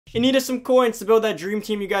In need of some coins to build that dream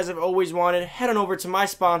team you guys have always wanted, head on over to my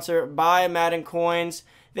sponsor, Buy Madden Coins.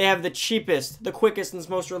 They have the cheapest, the quickest, and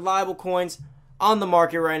most reliable coins on the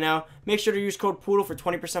market right now. Make sure to use code Poodle for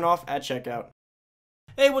 20% off at checkout.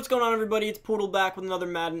 Hey, what's going on, everybody? It's Poodle back with another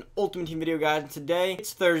Madden Ultimate Team video, guys. And today,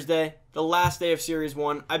 it's Thursday, the last day of Series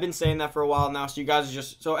 1. I've been saying that for a while now, so you guys are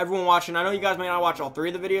just... So everyone watching, I know you guys may not watch all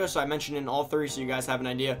three of the videos, so I mentioned in all three so you guys have an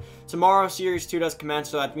idea. Tomorrow, Series 2 does commence,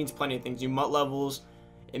 so that means plenty of things. New MUT levels,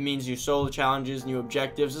 it means new solo challenges, new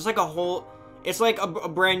objectives. It's like a whole... It's like a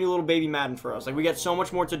brand new little baby Madden for us. Like, we get so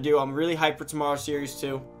much more to do. I'm really hyped for tomorrow's Series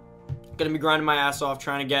 2. Gonna be grinding my ass off,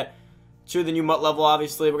 trying to get to the new MUT level,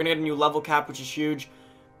 obviously. We're gonna get a new level cap, which is huge.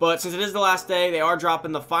 But since it is the last day, they are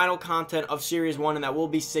dropping the final content of Series 1, and that will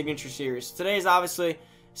be Signature Series. Today is obviously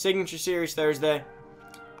Signature Series Thursday.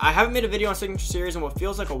 I haven't made a video on Signature Series in what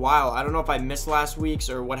feels like a while. I don't know if I missed last week's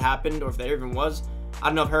or what happened, or if there even was. I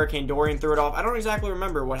don't know if Hurricane Dorian threw it off. I don't exactly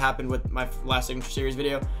remember what happened with my last Signature Series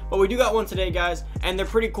video. But we do got one today, guys, and they're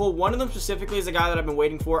pretty cool. One of them specifically is a guy that I've been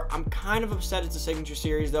waiting for. I'm kind of upset it's a Signature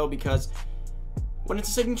Series, though, because when it's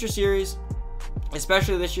a Signature Series,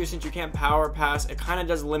 especially this year since you can't power pass, it kind of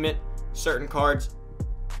does limit certain cards.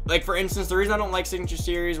 Like, for instance, the reason I don't like Signature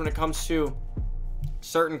Series when it comes to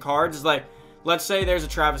certain cards is, like, let's say there's a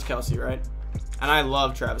Travis Kelce, right? And I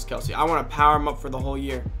love Travis Kelce. I want to power him up for the whole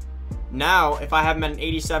year. Now, if I have him at an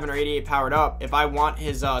 87 or 88 powered up, if I want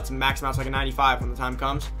his to max him out to like a 95 when the time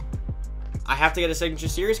comes, I have to get a Signature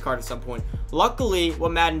Series card at some point. Luckily,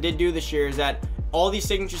 what Madden did do this year is that all these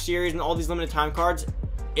Signature Series and all these limited time cards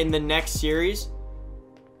in the next series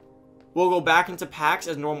will go back into packs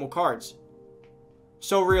as normal cards.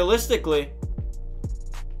 So realistically,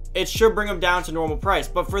 it should bring them down to normal price.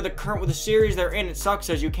 But for the current, with the series they're in, it sucks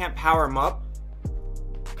as you can't power them up.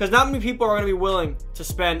 Because not many people are going to be willing to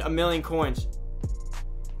spend 1 million coins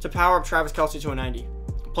to power up Travis Kelce to a 90.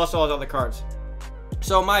 Plus all his other cards.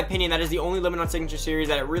 So in my opinion, that is the only limit on Signature Series,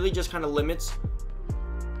 that it really just kind of limits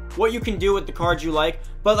what you can do with the cards you like.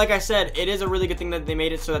 But like I said, it is a really good thing that they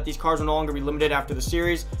made it so that these cards will no longer be limited after the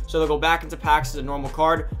series. So they'll go back into packs as a normal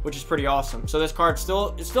card, which is pretty awesome. So this card is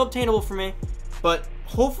still obtainable for me. But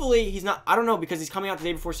hopefully he's not, I don't know, because he's coming out the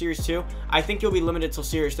day before Series 2. I think he'll be limited till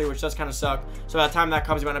Series 3, which does kind of suck. So by the time that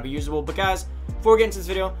comes, he might not be usable. But guys, before we get into this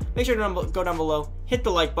video, make sure to go down below, hit the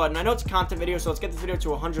like button. I know it's a content video, so let's get this video to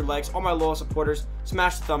 100 likes. All my loyal supporters,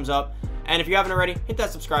 smash the thumbs up. And if you haven't already, hit that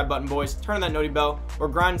subscribe button, boys. Turn on that noti bell. We're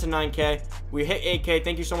grinding to 9K. We hit 8K.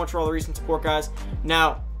 Thank you so much for all the recent support, guys.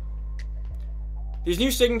 Now, these new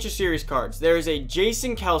Signature Series cards. There is a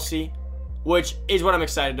Jason Kelce, which is what I'm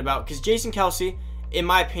excited about, because Jason Kelce, in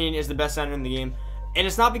my opinion, is the best center in the game. And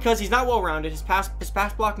it's not because he's not well-rounded. His pass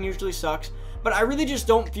blocking usually sucks. But I really just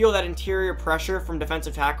don't feel that interior pressure from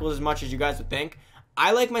defensive tackles as much as you guys would think.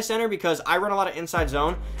 I like my center because I run a lot of inside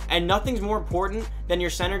zone, and nothing's more important than your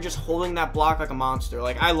center just holding that block like a monster.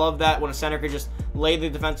 Like, I love that when a center could just lay the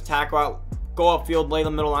defensive tackle out, go upfield, lay the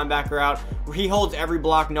middle linebacker out. He holds every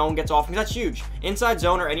block, no one gets off him. That's huge. Inside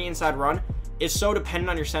zone or any inside run is so dependent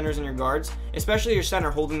on your centers and your guards, especially your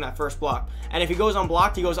center holding that first block. And if he goes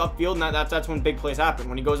unblocked, he goes upfield, and that's when big plays happen.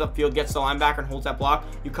 When he goes upfield, gets the linebacker, and holds that block,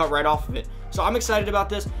 you cut right off of it. So I'm excited about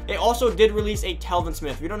this. They also did release a Telvin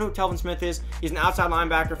Smith. If you don't know who Telvin Smith is, he's an outside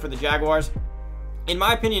linebacker for the Jaguars. In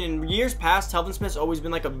my opinion, in years past, Telvin Smith's always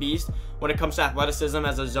been like a beast when it comes to athleticism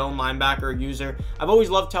as a zone linebacker user. I've always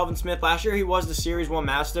loved Telvin Smith. Last year, he was the Series 1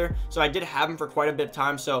 master, so I did have him for quite a bit of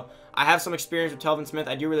time. So I have some experience with Telvin Smith.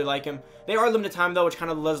 I do really like him. They are limited time, though, which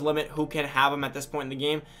kind of does limit who can have him at this point in the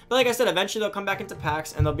game. But like I said, eventually they'll come back into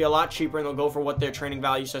packs, and they'll be a lot cheaper, and they'll go for what their training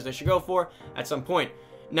value says they should go for at some point.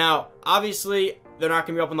 Now, obviously, they're not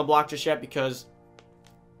going to be up on the block just yet because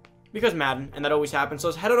Madden, and that always happens. So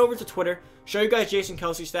let's head on over to Twitter, show you guys Jason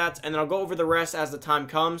Kelce stats, and then I'll go over the rest as the time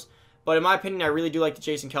comes. But in my opinion, I really do like the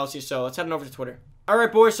Jason Kelce, so let's head on over to Twitter.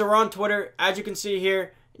 Alright, boys, so we're on Twitter. As you can see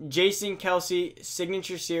here, Jason Kelce,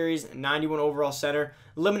 Signature Series, 91 overall center,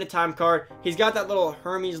 limited time card. He's got that little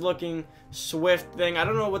Hermes-looking Swift thing. I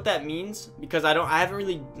don't know what that means because I haven't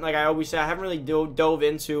really, like I always say, I haven't really dove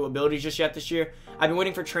into abilities just yet this year. I've been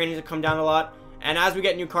waiting for training to come down a lot. And as we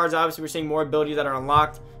get new cards, obviously, we're seeing more abilities that are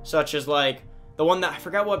unlocked, such as, like, the one that, I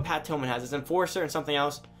forgot what Pat Tillman has. It's Enforcer and something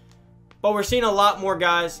else. But we're seeing a lot more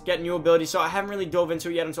guys get new abilities, so I haven't really dove into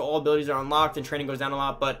it yet until all abilities are unlocked and training goes down a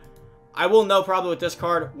lot. But I will know probably with this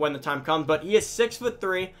card when the time comes. But he is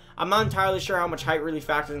 6'3". I'm not entirely sure how much height really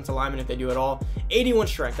factors into alignment if they do at all. 81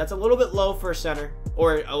 strength. That's a little bit low for a center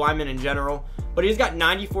or alignment in general. But he's got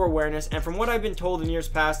 94 awareness. And from what I've been told in years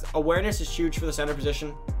past, awareness is huge for the center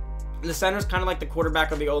position. The center is kind of like the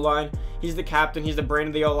quarterback of the O-line. He's the captain. He's the brain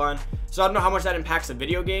of the O-line. So I don't know how much that impacts the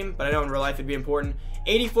video game, but I know in real life it'd be important.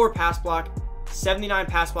 84 pass block, 79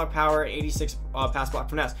 pass block power, 86 pass block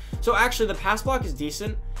finesse. So actually the pass block is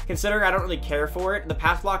decent. Considering I don't really care for it, the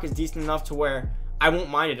pass block is decent enough to where I won't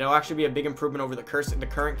mind it. It'll actually be a big improvement over the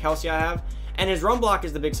current Kelce I have. And his run block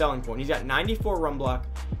is the big selling point. He's got 94 run block,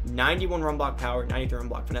 91 run block power, 93 run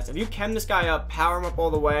block finesse. If you chem this guy up, power him up all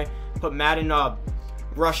the way, put Madden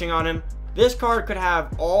rushing on him, this card could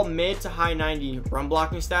have all mid to high 90 run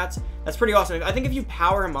blocking stats. That's pretty awesome. I think if you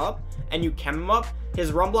power him up and you chem him up,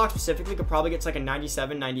 his run block specifically could probably get to like a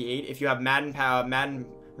 97, 98. If you have Madden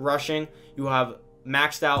rushing, you have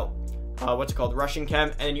maxed out rushing chem,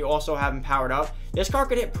 and then you also have him powered up. This card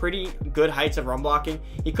could hit pretty good heights of run blocking.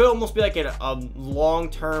 He could almost be like a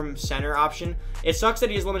long-term center option. It sucks that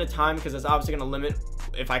he has limited time because it's obviously going to limit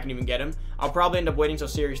if I can even get him. I'll probably end up waiting until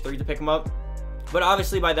Series 3 to pick him up. But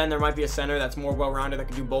obviously by then there might be a center that's more well-rounded that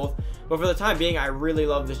can do both. But for the time being, I really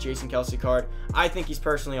love this Jason Kelce card. I think he's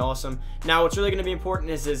personally awesome. Now what's really going to be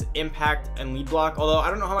important is his impact and lead block. Although I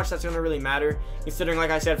don't know how much that's going to really matter, considering,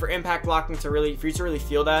 like I said, for impact blocking for you to really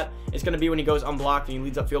feel that, it's going to be when he goes unblocked and he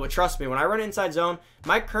leads upfield. But trust me, when I run inside zone,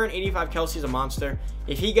 my current 85 Kelce is a monster.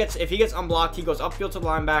 If he gets unblocked, he goes upfield to the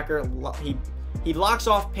linebacker. He locks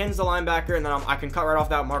off, pins the linebacker, and then I can cut right off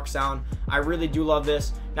that mark sound. I really do love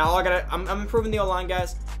this. Now I'm improving the O-line,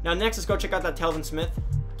 guys. Now next, let's go check out that Telvin Smith.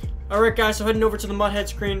 Alright guys, so heading over to the Mudhead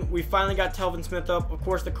screen, we finally got Telvin Smith up. Of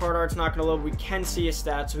course the card art's not going to load. We can see his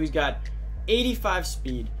stats. So he's got 85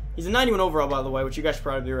 speed. He's a 91 overall, by the way, which you guys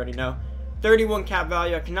probably already know. 31 cap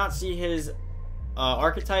value. I cannot see his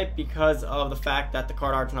archetype because of the fact that the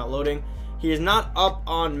card art's not loading. He is not up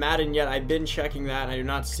on Madden yet. I've been checking that and I do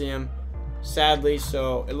not see him, sadly.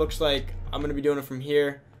 So it looks like I'm going to be doing it from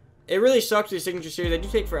here. It really sucks with these signature series. They do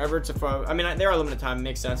take forever to, I mean, they are limited time, it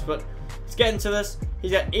makes sense, but let's get into this.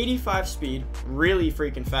 He's got 85 speed, really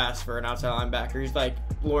freaking fast for an outside linebacker. He's like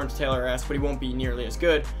Lawrence Taylor-esque, but he won't be nearly as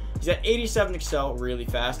good. He's got 87 excel, really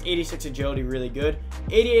fast, 86 agility, really good,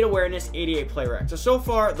 88 awareness, 88 play rec. So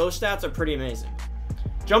far, those stats are pretty amazing.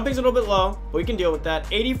 Jumping's a little bit low, but we can deal with that.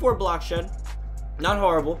 84 block shed, not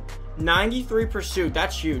horrible. 93 pursuit,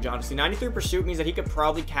 that's huge, honestly. 93 pursuit means that he could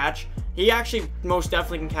probably catch. He actually most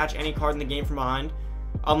definitely can catch any card in the game from behind,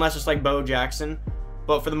 unless it's like Bo Jackson.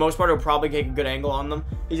 But for the most part, he'll probably take a good angle on them.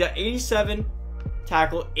 He's got 87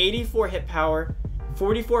 tackle, 84 hit power,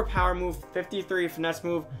 44 power move, 53 finesse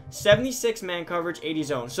move, 76 man coverage, 80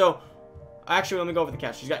 zone. So, actually, let me go over the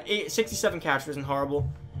catch. He's got 67 catch, which isn't horrible.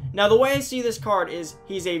 Now, the way I see this card is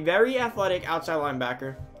he's a very athletic outside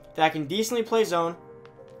linebacker that can decently play zone,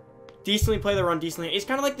 decently play the run, decently. He's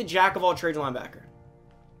kind of like the jack of all trades linebacker.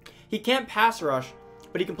 He can't pass rush,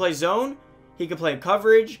 but he can play zone, he can play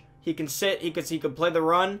coverage, he can sit, he can play the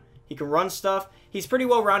run, he can run stuff. He's pretty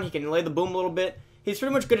well rounded. He can lay the boom a little bit. He's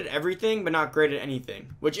pretty much good at everything, but not great at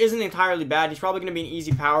anything, which isn't entirely bad. He's probably going to be an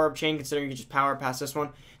easy power-up chain, considering you can just power past this one.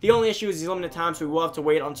 The only issue is he's limited time, so we will have to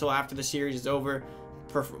wait until after the series is over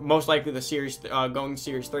for most likely the series, going to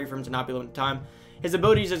Series 3 for him to not be limited time. His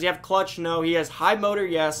abilities, does he have clutch? No. He has high motor,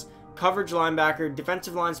 yes. Coverage linebacker,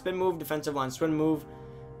 defensive line spin move, defensive line swim move,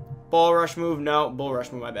 ball rush move, no, bull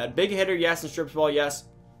rush move, my bad. Big hitter, yes, and strips ball, yes.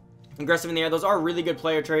 Aggressive in the air, those are really good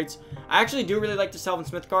player traits. I actually do really like the Telvin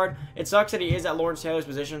Smith card. It sucks that he is at Lawrence Taylor's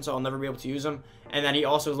position, so I'll never be able to use him. And that he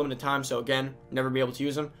also is limited time, so again, never be able to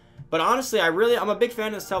use him. But honestly, I'm a big fan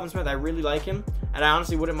of this Telvin Smith. I really like him, and I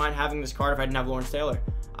honestly wouldn't mind having this card if I didn't have Lawrence Taylor.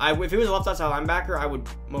 If he was a left outside linebacker, I would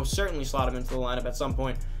most certainly slot him into the lineup at some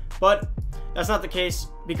point. But that's not the case,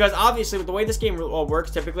 because obviously with the way this game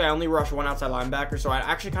works, typically I only rush one outside linebacker, so I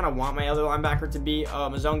actually kind of want my other linebacker to be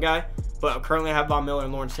a zone guy, but currently I have Von Miller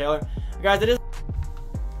and Lawrence Taylor. Guys, it is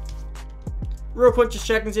real quick, just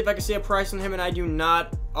checking to see if I can see a price on him, and I do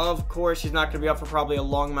not. Of course, he's not going to be up for probably a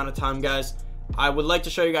long amount of time, guys. I would like to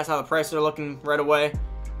show you guys how the prices are looking right away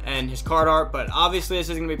and his card art, but obviously this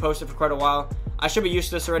isn't going to be posted for quite a while. I should be used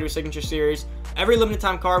to this already with Signature Series. Every limited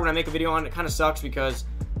time card, when I make a video on it, it kind of sucks because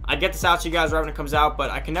I get this out to you guys right when it comes out, but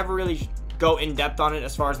I can never really go in depth on it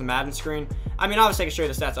as far as the Madden screen. I mean, obviously I can show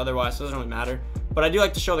you the stats otherwise, so it doesn't really matter. But I do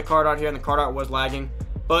like to show the card art here, and the card art was lagging.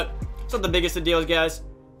 But it's not the biggest of deals, guys.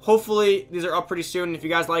 Hopefully these are up pretty soon, and if you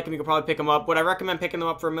guys like them, you can probably pick them up. Would I recommend picking them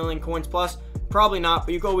up for 1,000,000 coins plus? Probably not,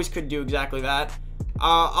 but you always could do exactly that.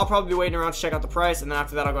 I'll probably be waiting around to check out the price, and then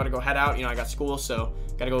after that I'll gotta go head out. You know, I got school, so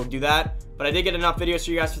gotta go do that. But I did get enough videos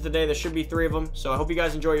for you guys for today. There should be 3 of them, so I hope you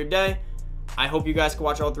guys enjoy your day. I hope you guys can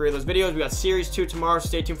watch all 3 of those videos. We got Series 2 tomorrow, so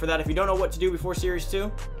stay tuned for that. If you don't know what to do before Series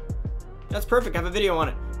 2, that's perfect. I have a video on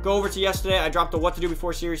it. Go over to yesterday. I dropped the what to do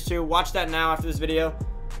before Series 2. Watch that now after this video.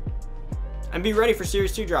 and be ready for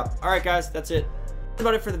Series 2 drop. Alright guys, that's it. That's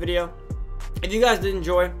about it for the video. If you guys did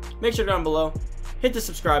enjoy, make sure down below, hit the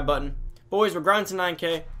subscribe button. Boys, we're grinding to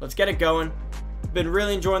 9K. Let's get it going. Been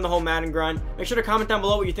really enjoying the whole Madden grind. Make sure to comment down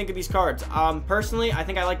below what you think of these cards. Personally, I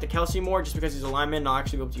think I like the Kelce more just because he's a lineman and I'll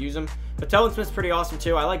actually be able to use him. But Telvin Smith's pretty awesome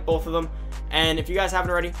too. I like both of them. And if you guys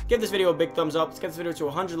haven't already, give this video a big thumbs up. Let's get this video to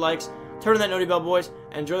 100 likes. Turn on that noti bell, boys,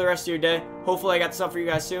 and enjoy the rest of your day. Hopefully I got this up for you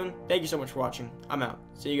guys soon. Thank you so much for watching. I'm out.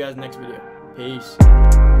 See you guys next video.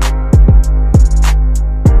 Peace.